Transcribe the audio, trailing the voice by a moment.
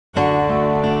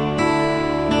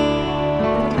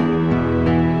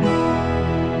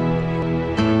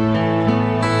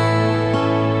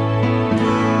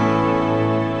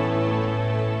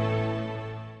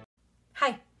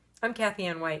I'm Kathy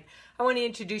Ann White. I want to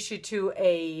introduce you to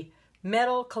a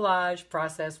metal collage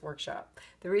process workshop.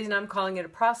 The reason I'm calling it a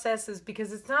process is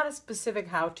because it's not a specific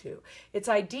how-to. It's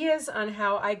ideas on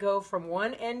how I go from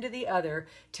one end to the other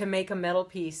to make a metal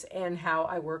piece and how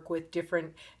I work with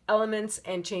different elements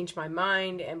and change my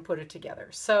mind and put it together.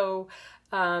 So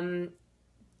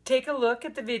take a look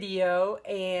at the video,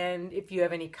 and if you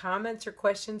have any comments or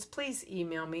questions, please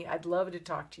email me. I'd love to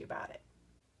talk to you about it.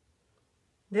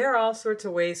 There are all sorts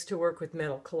of ways to work with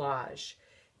metal collage,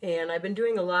 and I've been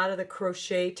doing a lot of the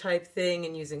crochet type thing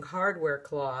and using hardware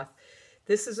cloth.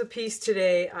 This is a piece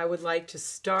today I would like to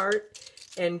start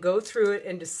and go through it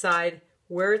and decide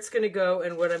where it's going to go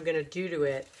and what I'm going to do to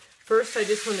it. First, I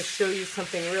just want to show you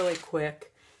something really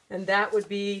quick, and that would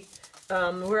be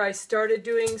where I started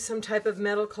doing some type of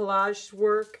metal collage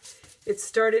work. It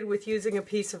started with using a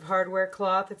piece of hardware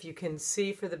cloth, if you can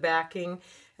see, for the backing,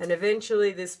 and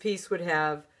eventually this piece would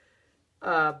have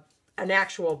an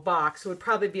actual box. It would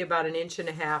probably be about 1.5 inches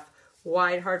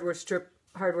wide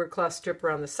hardware cloth strip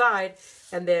around the side,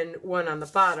 and then one on the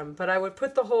bottom. But I would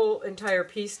put the whole entire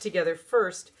piece together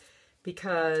first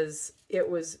because it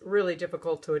was really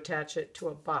difficult to attach it to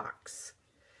a box.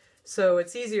 So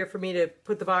it's easier for me to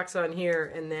put the box on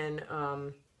here and then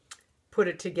put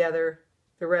it together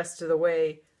the rest of the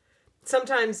way.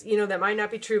 Sometimes, you know, that might not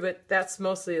be true, but that's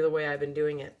mostly the way I've been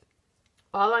doing it.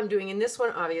 All I'm doing in this one,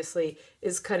 obviously,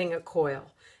 is cutting a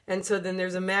coil. And so then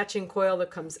there's a matching coil that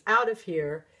comes out of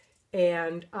here,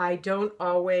 and I don't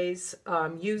always I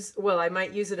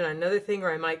might use it on another thing,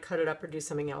 or I might cut it up or do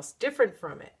something else different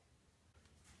from it.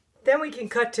 Then we can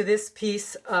cut to this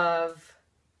piece of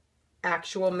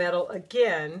actual metal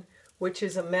again, which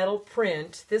is a metal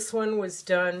print. This one was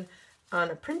done on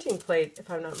a printing plate,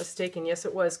 if I'm not mistaken. Yes,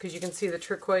 it was, because you can see the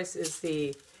turquoise is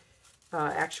the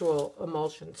actual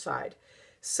emulsion side.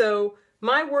 So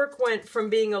my work went from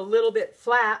being a little bit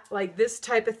flat, like this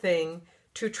type of thing,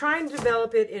 to trying to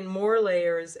develop it in more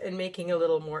layers and making it a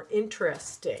little more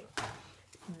interesting.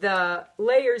 The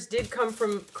layers did come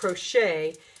from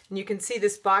crochet, and you can see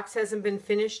this box hasn't been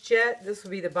finished yet. This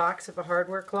will be the box of a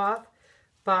hardware cloth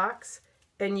box,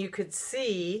 and you could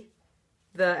see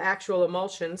the actual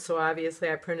emulsion, so obviously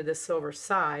I printed the silver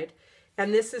side.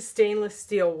 And this is stainless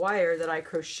steel wire that I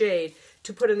crocheted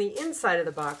to put on the inside of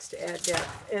the box to add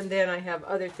depth. And then I have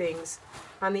other things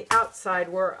on the outside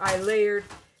where I layered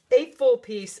a full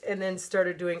piece and then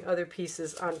started doing other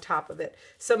pieces on top of it.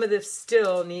 Some of this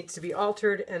still needs to be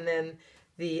altered, and then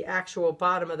the actual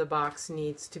bottom of the box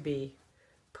needs to be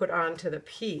put onto the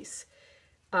piece.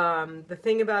 The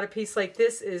thing about a piece like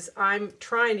this is I'm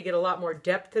trying to get a lot more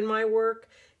depth in my work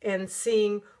and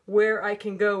seeing where I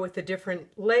can go with the different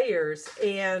layers.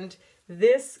 And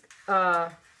this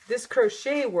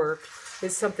crochet work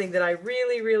is something that I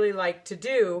really, really like to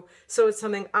do, so it's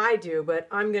something I do, but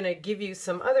I'm going to give you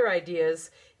some other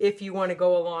ideas if you want to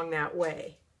go along that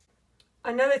way.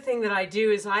 Another thing that I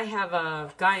do is I have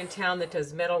a guy in town that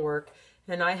does metal work,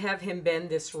 and I have him bend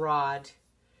this rod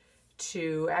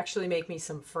to actually make me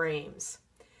some frames.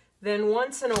 Then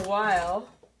once in a while,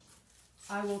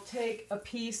 I will take a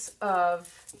piece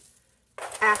of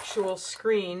actual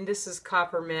screen, this is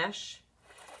copper mesh,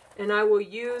 and I will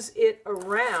use it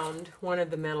around one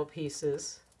of the metal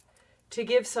pieces to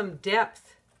give some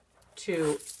depth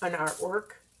to an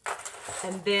artwork.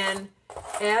 And then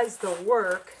as the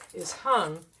work is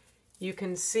hung, you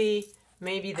can see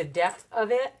maybe the depth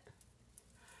of it.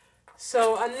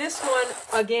 So on this one,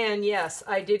 again, yes,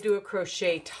 I did do a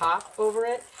crochet top over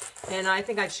it, and I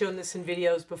think I've shown this in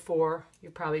videos before.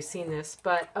 You've probably seen this,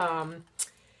 but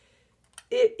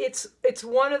it's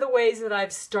one of the ways that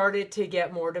I've started to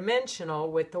get more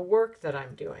dimensional with the work that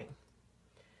I'm doing.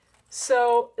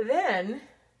 So then,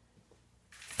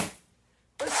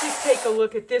 let's just take a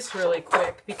look at this really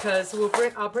quick, because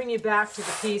I'll bring you back to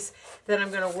the piece that I'm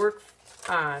going to work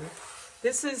on.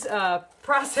 This is a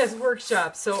process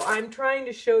workshop, so I'm trying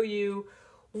to show you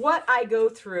what I go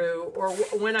through, or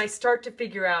when I start to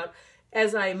figure out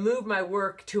as I move my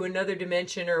work to another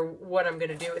dimension, or what I'm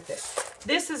going to do with it.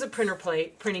 This is a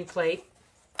printing plate.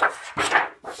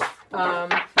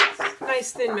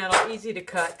 Nice thin metal, easy to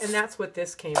cut, and that's what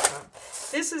this came from.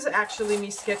 This is actually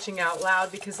me sketching out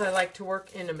loud because I like to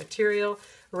work in a material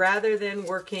rather than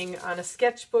working on a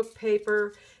sketchbook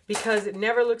paper, because it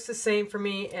never looks the same for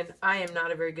me, and I am not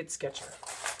a very good sketcher.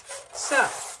 So,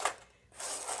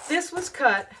 this was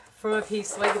cut from a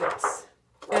piece like this.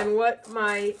 And what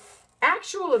my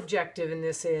actual objective in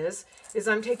this is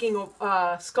I'm taking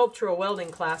a sculptural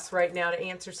welding class right now to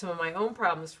answer some of my own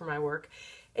problems for my work.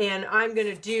 And I'm going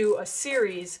to do a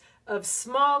series of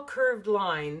small curved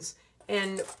lines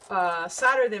and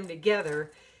solder them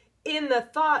together in the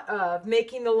thought of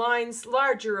making the lines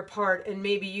larger apart and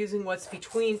maybe using what's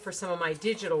between for some of my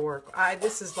digital work.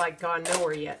 This is like gone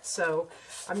nowhere yet. So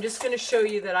I'm just going to show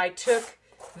you that I took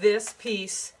this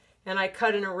piece and I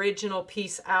cut an original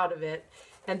piece out of it.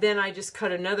 And then I just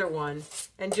cut another one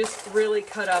and just really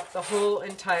cut up the whole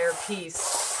entire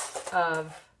piece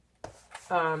of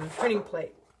printing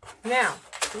plate. Now,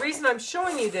 the reason I'm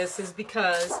showing you this is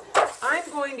because I'm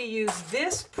going to use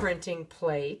this printing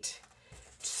plate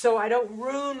so I don't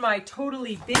ruin my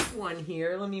totally big one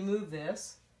here. Let me move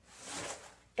this.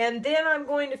 And then I'm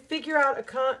going to figure out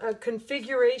a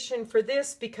configuration for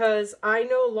this because I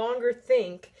no longer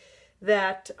think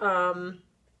that,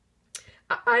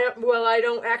 I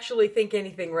don't actually think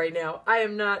anything right now. I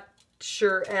am not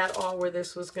sure at all where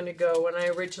this was going to go. When I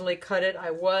originally cut it, I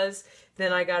was.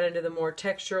 Then I got into the more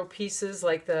textural pieces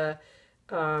like the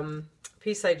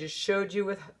piece I just showed you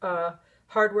with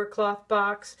hardware cloth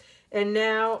box. And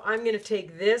now I'm going to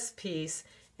take this piece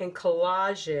and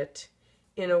collage it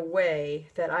in a way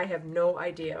that I have no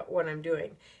idea what I'm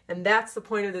doing. And that's the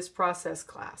point of this process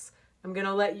class. I'm going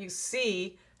to let you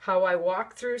see how I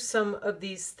walk through some of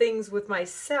these things with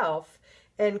myself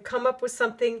and come up with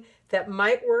something that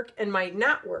might work and might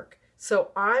not work.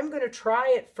 So I'm going to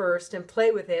try it first and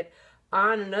play with it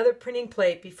on another printing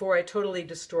plate before I totally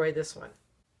destroy this one.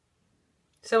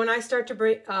 So when I start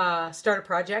to start a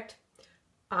project,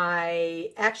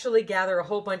 I actually gather a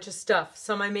whole bunch of stuff.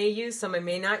 Some I may use, some I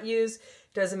may not use.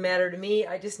 Doesn't matter to me.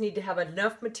 I just need to have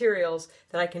enough materials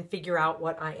that I can figure out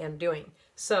what I am doing.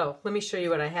 So let me show you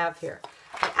what I have here.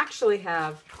 I actually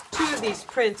have 2 of these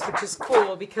prints, which is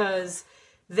cool because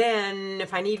then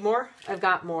if I need more, I've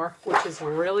got more, which is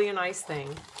really a nice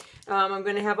thing. I'm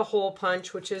going to have a hole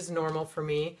punch, which is normal for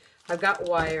me. I've got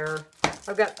wire.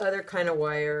 I've got other kind of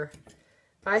wire.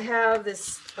 I have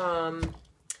this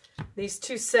these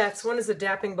 2 sets. One is a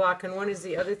dapping block and one is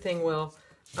the other thing will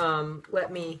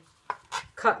let me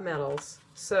cut metals.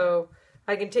 So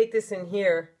I can take this in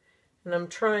here, and I'm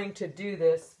trying to do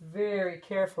this very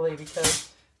carefully because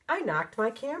I knocked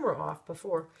my camera off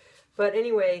before. But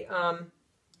anyway,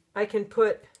 I can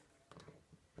put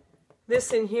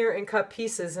this in here and cut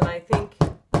pieces, and I think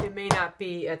it may not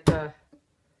be at the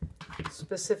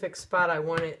specific spot I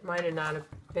want it. Might have not have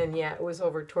been yet. It was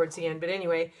over towards the end. But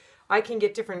anyway, I can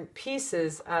get different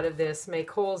pieces out of this,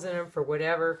 make holes in them for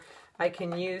whatever. I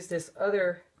can use this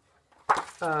other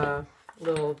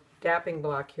little dapping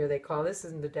block here, they call this.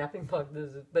 Isn't the dapping block,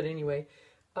 but anyway.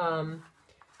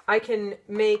 I can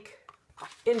make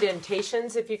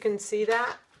indentations, if you can see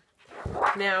that.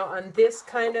 Now, on this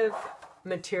kind of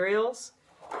materials,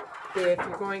 if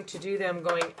you're going to do them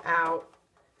going out,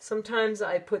 sometimes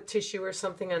I put tissue or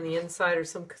something on the inside or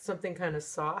something kind of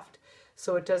soft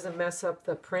so it doesn't mess up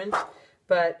the print,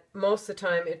 but most of the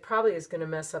time it probably is going to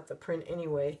mess up the print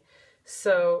anyway.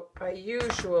 So I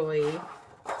usually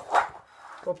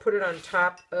will put it on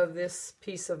top of this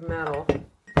piece of metal,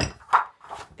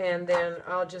 and then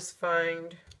I'll just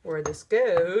find where this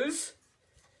goes,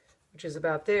 which is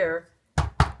about there,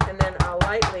 and then I'll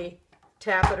lightly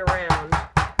tap it around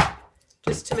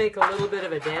just to make a little bit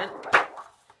of a dent.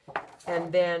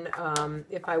 And then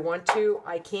if I want to,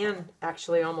 I can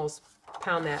actually almost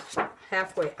pound that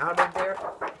halfway out of there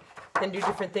and do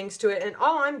different things to it. And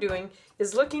all I'm doing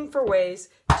is looking for ways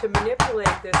to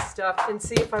manipulate this stuff and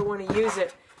see if I want to use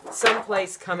it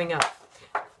someplace coming up.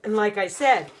 And like I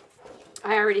said,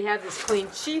 I already have this clean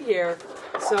sheet here,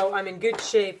 so I'm in good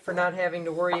shape for not having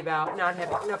to worry about not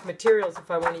having enough materials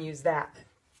if I want to use that.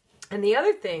 And the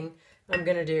other thing I'm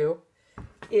going to do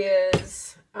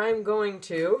is I'm going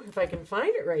to, if I can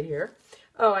find it right here,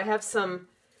 oh, I have some,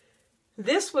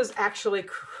 this was actually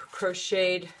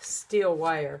crocheted steel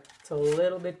wire. It's a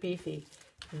little bit beefy.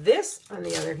 This, on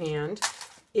the other hand,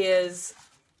 is,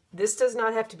 this does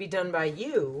not have to be done by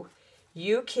you.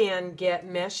 You can get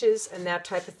meshes and that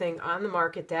type of thing on the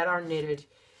market that are knitted,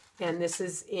 and this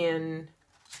is in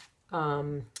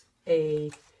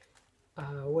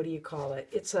what do you call it?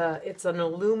 It's an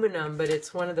aluminum, but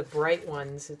it's one of the bright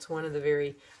ones. It's one of the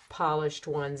very polished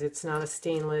ones. It's not a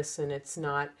stainless, and it's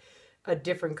not a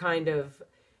different kind of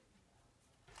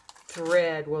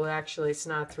thread. Well, actually, it's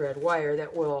not thread wire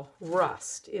that will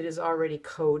rust. It is already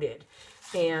coated.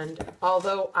 And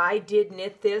although I did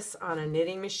knit this on a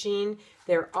knitting machine,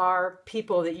 there are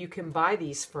people that you can buy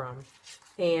these from,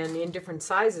 and in different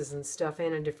sizes and stuff,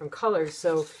 and in different colors.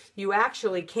 So you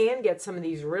actually can get some of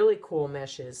these really cool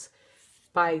meshes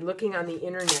by looking on the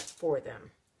internet for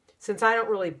them. Since I don't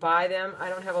really buy them, I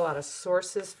don't have a lot of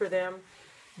sources for them.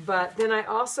 But then I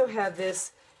also have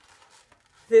this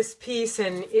this piece,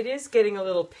 and it is getting a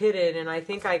little pitted, and I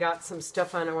think I got some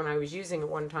stuff on it when I was using it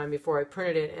one time before I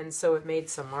printed it, and so it made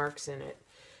some marks in it.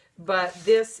 But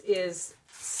this is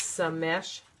some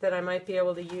mesh that I might be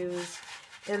able to use.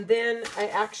 And then I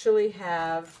actually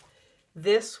have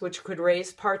this, which could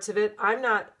raise parts of it.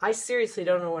 I seriously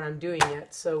don't know what I'm doing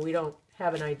yet, so we don't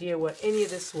have an idea what any of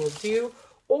this will do,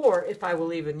 or if I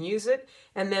will even use it.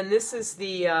 And then this is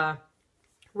the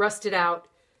rusted out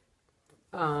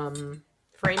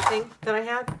frame thing that I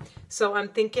had. So I'm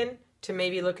thinking to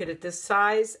maybe look at it this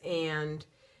size, and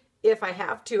if I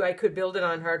have to, I could build it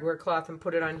on hardware cloth and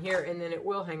put it on here, and then it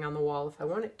will hang on the wall if I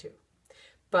want it to.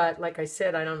 But like I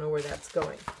said, I don't know where that's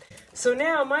going. So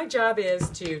now my job is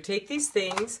to take these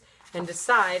things and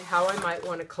decide how I might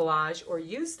want to collage or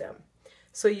use them.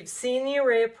 So you've seen the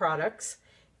array of products,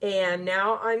 and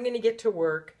now I'm going to get to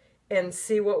work and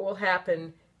see what will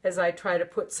happen as I try to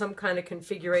put some kind of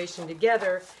configuration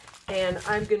together. And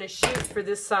I'm going to shoot for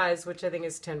this size, which I think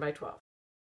is 10 by 12.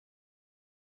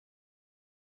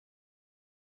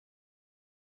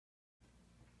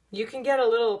 You can get a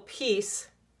little piece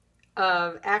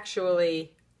of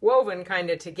actually woven kind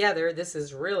of together. This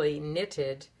is really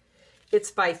knitted.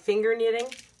 It's by finger knitting.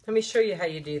 Let me show you how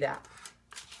you do that.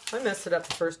 I messed it up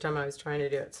the first time I was trying to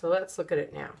do it, so let's look at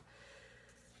it now.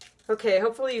 Okay,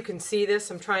 hopefully you can see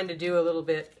this. I'm trying to do a little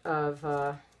bit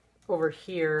of over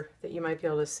here that you might be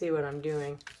able to see what I'm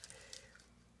doing.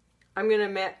 I'm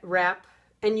going to wrap,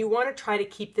 and you want to try to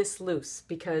keep this loose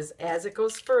because as it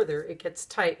goes further, it gets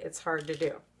tight. It's hard to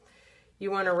do.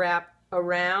 You want to wrap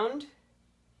around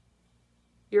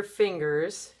your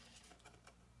fingers.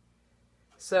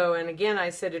 So, and again, I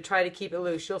said to try to keep it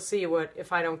loose. You'll see what,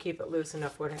 if I don't keep it loose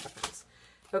enough, what happens.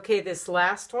 Okay, this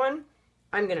last one,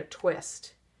 I'm going to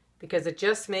twist because it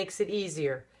just makes it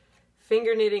easier.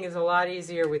 Finger knitting is a lot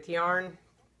easier with yarn,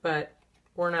 but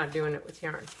we're not doing it with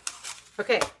yarn.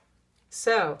 Okay,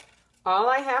 so all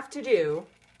I have to do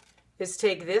is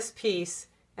take this piece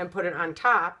and put it on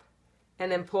top and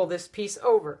then pull this piece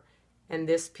over. And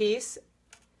this piece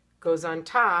goes on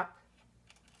top,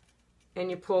 and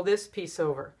you pull this piece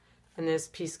over. And this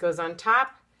piece goes on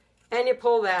top, and you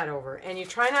pull that over. And you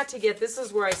try not to get, this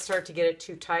is where I start to get it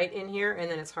too tight in here, and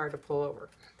then it's hard to pull over.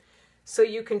 So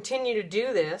you continue to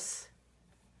do this,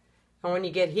 and when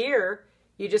you get here,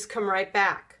 you just come right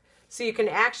back. So you can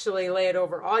actually lay it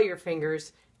over all your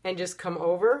fingers and just come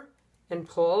over and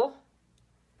pull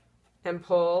and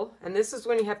pull. And this is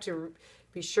when you have to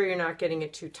be sure you're not getting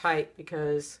it too tight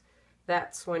because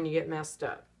that's when you get messed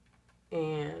up.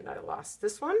 And I lost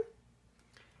this one.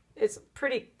 It's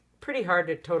pretty hard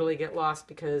to totally get lost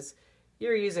because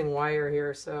you're using wire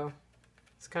here, so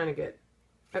it's kind of good.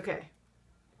 Okay.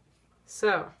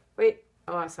 So, wait,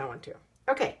 I lost that one too.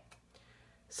 Okay.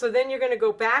 So then you're going to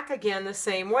go back again the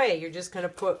same way. You're just going to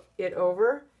put it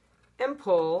over and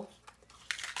pull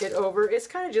it over. It's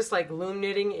kind of just like loom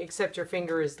knitting, except your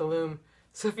finger is the loom.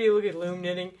 So if you look at loom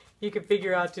knitting, you can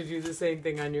figure out to do the same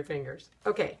thing on your fingers.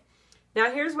 Okay.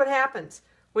 Now here's what happens.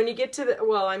 When you get to the,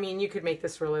 well, I mean, you could make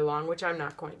this really long, which I'm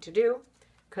not going to do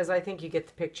because I think you get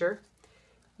the picture.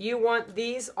 You want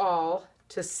these all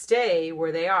to stay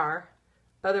where they are.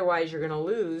 Otherwise, you're going to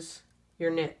lose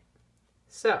your knit.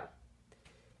 So,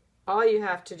 all you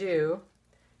have to do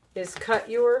is cut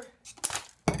your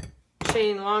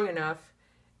chain long enough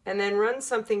and then run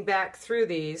something back through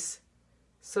these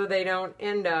so they don't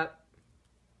end up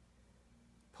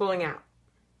pulling out.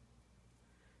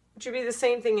 Which would be the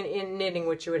same thing in knitting,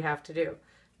 which you would have to do.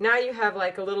 Now you have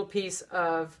like a little piece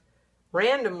of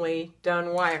randomly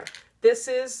done wire. This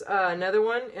is another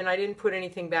one, and I didn't put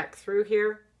anything back through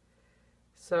here.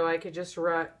 So I could just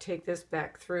take this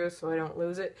back through so I don't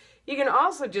lose it. You can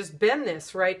also just bend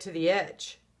this right to the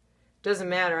edge. Doesn't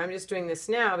matter. I'm just doing this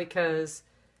now because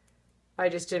I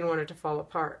just didn't want it to fall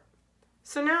apart.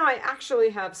 So now I actually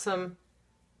have some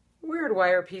weird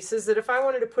wire pieces that if I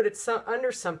wanted to put it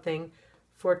under something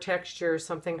for texture or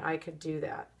something, I could do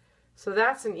that. So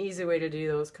that's an easy way to do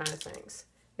those kind of things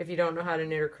if you don't know how to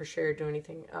knit or crochet or do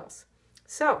anything else.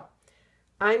 So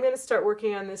I'm going to start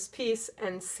working on this piece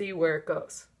and see where it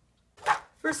goes.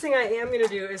 First thing I am going to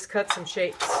do is cut some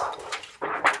shapes.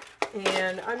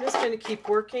 And I'm just going to keep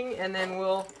working, and then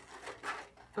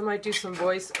I might do some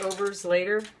voiceovers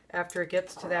later after it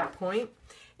gets to that point.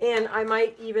 And I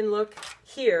might even look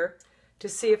here to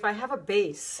see if I have a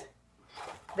base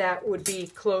that would be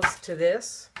close to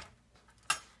this.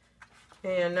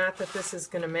 And not that this is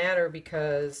going to matter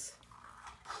because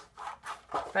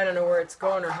I don't know where it's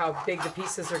going or how big the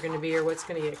pieces are going to be or what's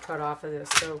going to get cut off of this.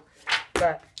 So,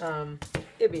 but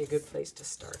it'd be a good place to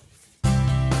start.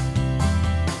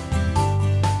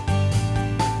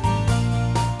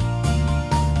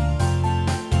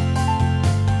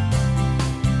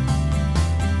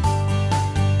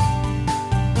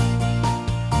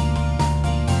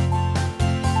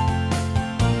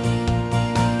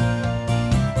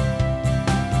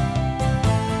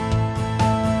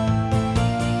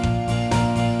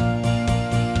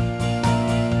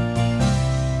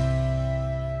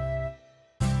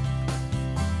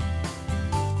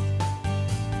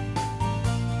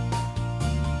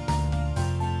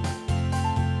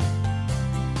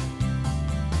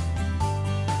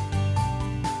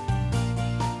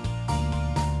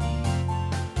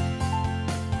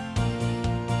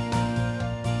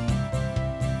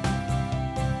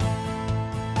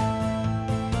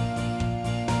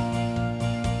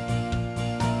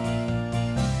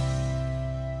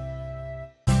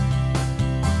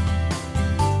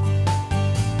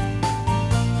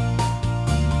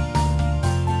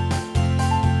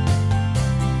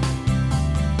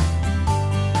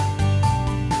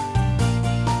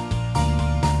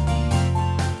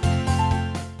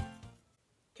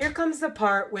 comes the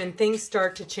part when things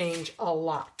start to change a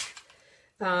lot.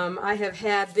 I have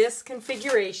had this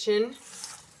configuration,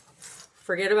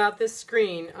 forget about this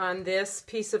screen, on this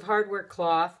piece of hardware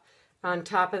cloth on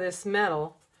top of this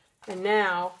metal, and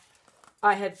now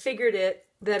I had figured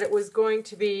that it was going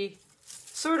to be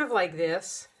sort of like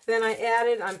this. Then I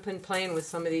added, I've been playing with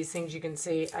some of these things, you can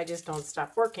see, I just don't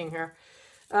stop working here.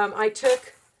 I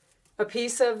took a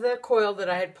piece of the coil that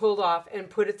I had pulled off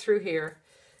and put it through here.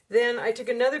 Then I took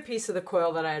another piece of the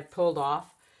coil that I had pulled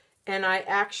off, and I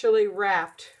actually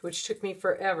wrapped, which took me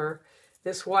forever,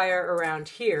 this wire around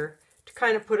here to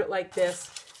kind of put it like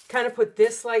this, kind of put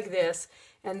this like this,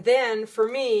 and then for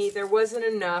me there wasn't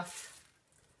enough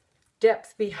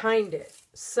depth behind it,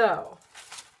 so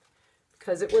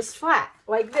because it was flat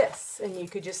like this and you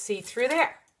could just see through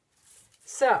there.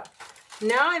 So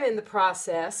now I'm in the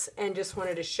process, and just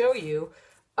wanted to show you,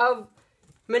 of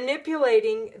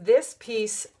manipulating this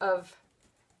piece of,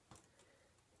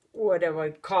 what do I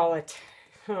call it?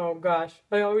 Oh gosh,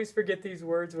 I always forget these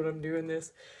words when I'm doing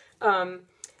this.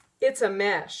 It's a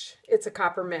mesh. It's a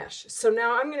copper mesh. So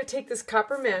now I'm going to take this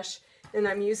copper mesh, and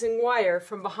I'm using wire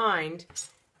from behind.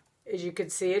 As you can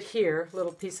see it here,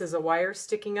 little pieces of wire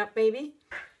sticking up maybe.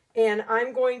 And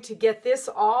I'm going to get this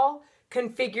all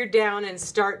configured down and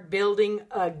start building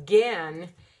again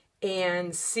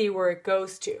and see where it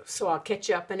goes to. So I'll catch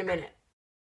you up in a minute.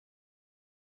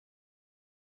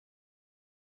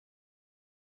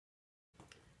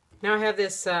 Now I have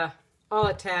this all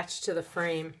attached to the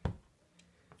frame,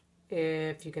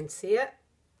 if you can see it.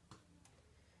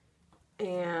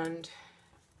 And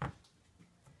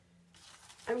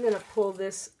I'm going to pull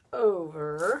this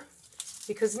over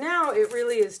because now it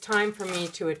really is time for me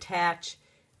to attach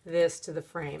this to the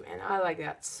frame, and I like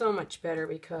that so much better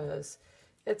because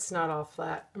it's not all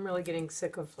flat. I'm really getting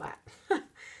sick of flat.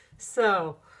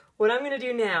 So what I'm going to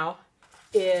do now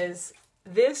is,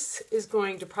 this is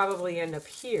going to probably end up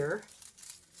here.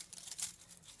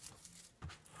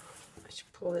 I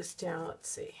should pull this down. Let's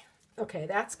see. Okay,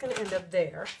 that's going to end up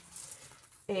there,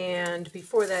 and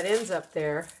before that ends up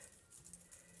there,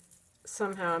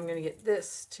 somehow I'm going to get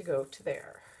this to go to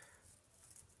there,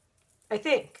 I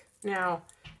think. Now,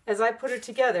 as I put it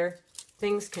together,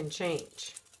 things can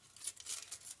change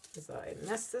as I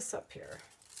mess this up here.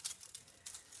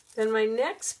 Then my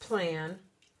next plan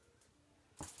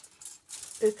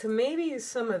is to maybe use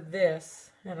some of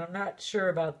this, and I'm not sure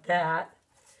about that.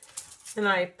 And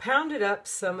I pounded up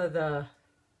some of the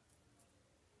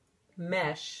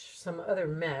mesh, some other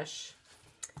mesh,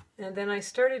 and then I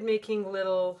started making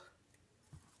little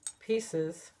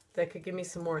pieces that could give me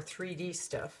some more 3D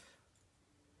stuff.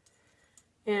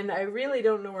 And I really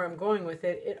don't know where I'm going with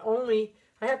it.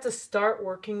 I have to start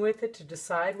working with it to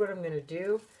decide what I'm going to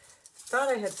do. Thought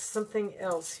I had something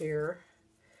else here,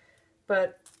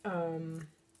 but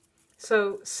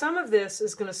so some of this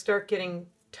is going to start getting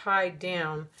tied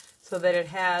down so that it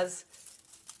has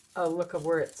a look of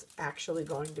where it's actually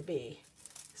going to be,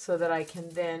 so that I can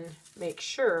then make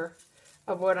sure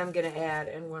of what I'm going to add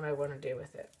and what I want to do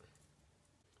with it.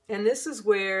 And this is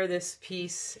where this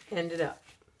piece ended up.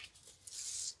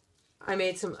 I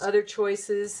made some other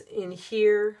choices in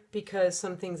here because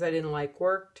some things I didn't like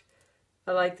worked.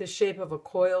 I like the shape of a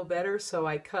coil better, so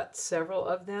I cut several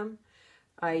of them.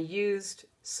 I used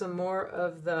some more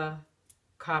of the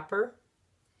copper,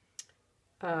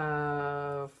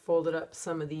 folded up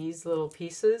some of these little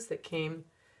pieces that came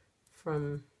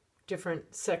from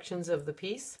different sections of the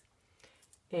piece,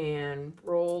 and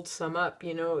rolled some up.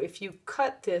 You know, if you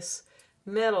cut this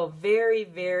metal very,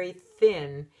 very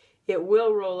thin, it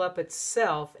will roll up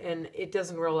itself, and it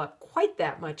doesn't roll up quite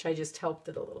that much. I just helped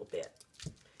it a little bit.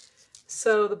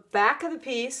 So the back of the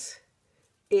piece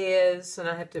is, and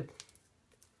I have to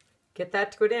get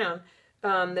that to go down,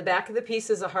 the back of the piece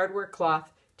is a hardware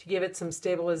cloth to give it some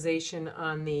stabilization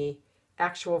on the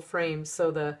actual frame,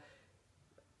 so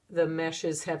the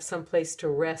meshes have some place to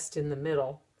rest in the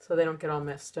middle so they don't get all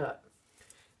messed up.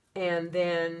 And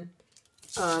then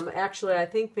actually, I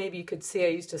think maybe you could see I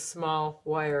used a small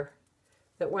wire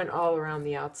that went all around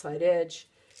the outside edge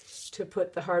to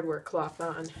put the hardware cloth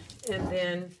on. And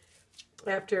then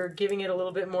after giving it a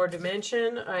little bit more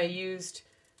dimension, I used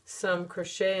some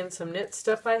crochet and some knit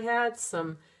stuff I had,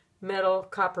 some metal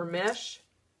copper mesh,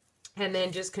 and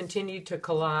then just continued to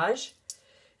collage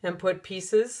and put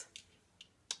pieces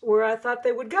where I thought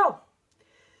they would go.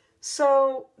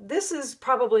 So this is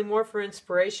probably more for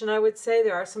inspiration, I would say.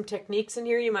 There are some techniques in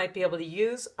here you might be able to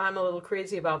use. I'm a little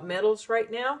crazy about metals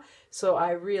right now, so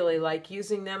I really like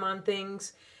using them on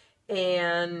things.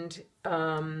 And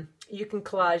you can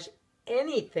collage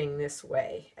anything this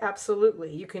way.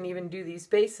 Absolutely. You can even do these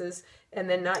bases and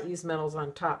then not use metals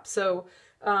on top. So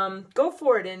go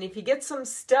for it. And if you get some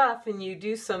stuff and you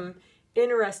do some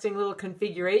interesting little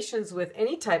configurations with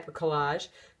any type of collage,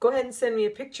 go ahead and send me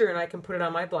a picture and I can put it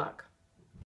on my blog.